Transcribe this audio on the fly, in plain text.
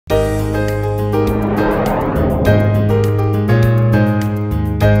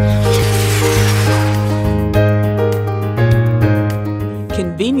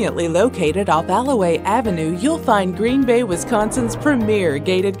Located off Alloway Avenue, you'll find Green Bay, Wisconsin's premier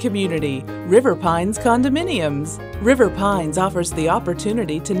gated community, River Pines Condominiums. River Pines offers the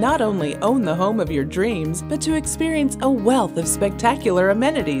opportunity to not only own the home of your dreams, but to experience a wealth of spectacular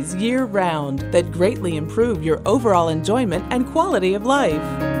amenities year-round that greatly improve your overall enjoyment and quality of life.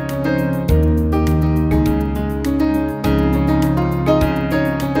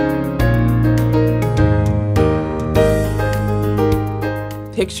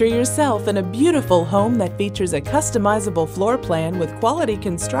 Picture yourself in a beautiful home that features a customizable floor plan with quality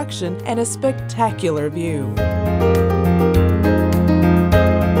construction and a spectacular view.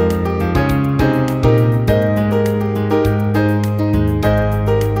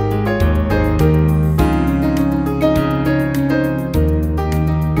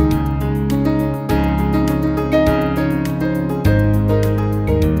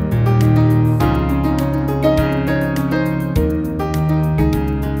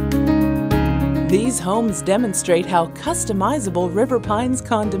 These homes demonstrate how customizable River Pines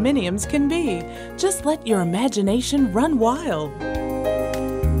condominiums can be. Just let your imagination run wild.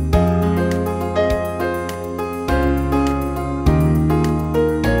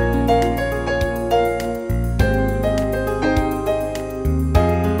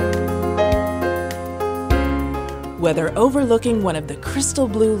 Whether overlooking one of the crystal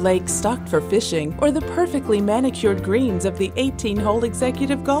blue lakes stocked for fishing or the perfectly manicured greens of the 18-hole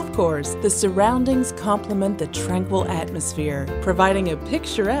executive golf course, the surroundings complement the tranquil atmosphere, providing a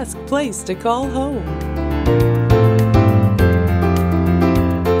picturesque place to call home.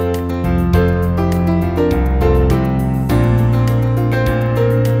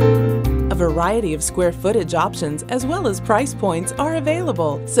 A variety of square footage options as well as price points are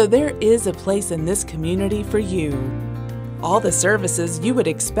available, so there is a place in this community for you. All the services you would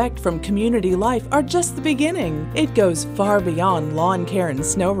expect from community life are just the beginning. It goes far beyond lawn care and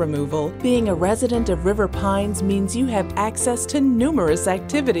snow removal. Being a resident of River Pines means you have access to numerous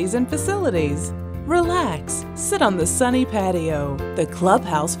activities and facilities. Relax, sit on the sunny patio. The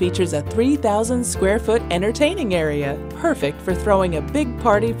clubhouse features a 3,000 square foot entertaining area, perfect for throwing a big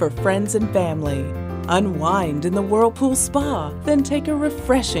party for friends and family. Unwind in the whirlpool spa, then take a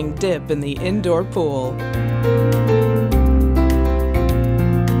refreshing dip in the indoor pool.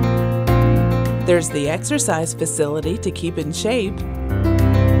 There's the exercise facility to keep in shape.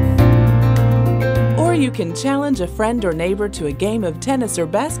 Or you can challenge a friend or neighbor to a game of tennis or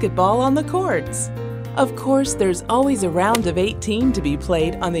basketball on the courts. Of course, there's always a round of 18 to be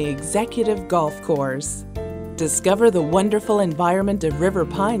played on the executive golf course. Discover the wonderful environment of River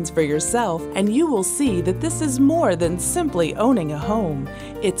Pines for yourself, and you will see that this is more than simply owning a home.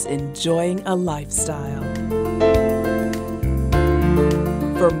 It's enjoying a lifestyle.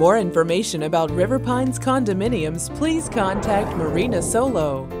 For more information about River Pines Condominiums, please contact Marina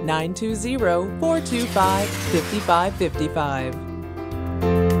Solo, 920-425-5555.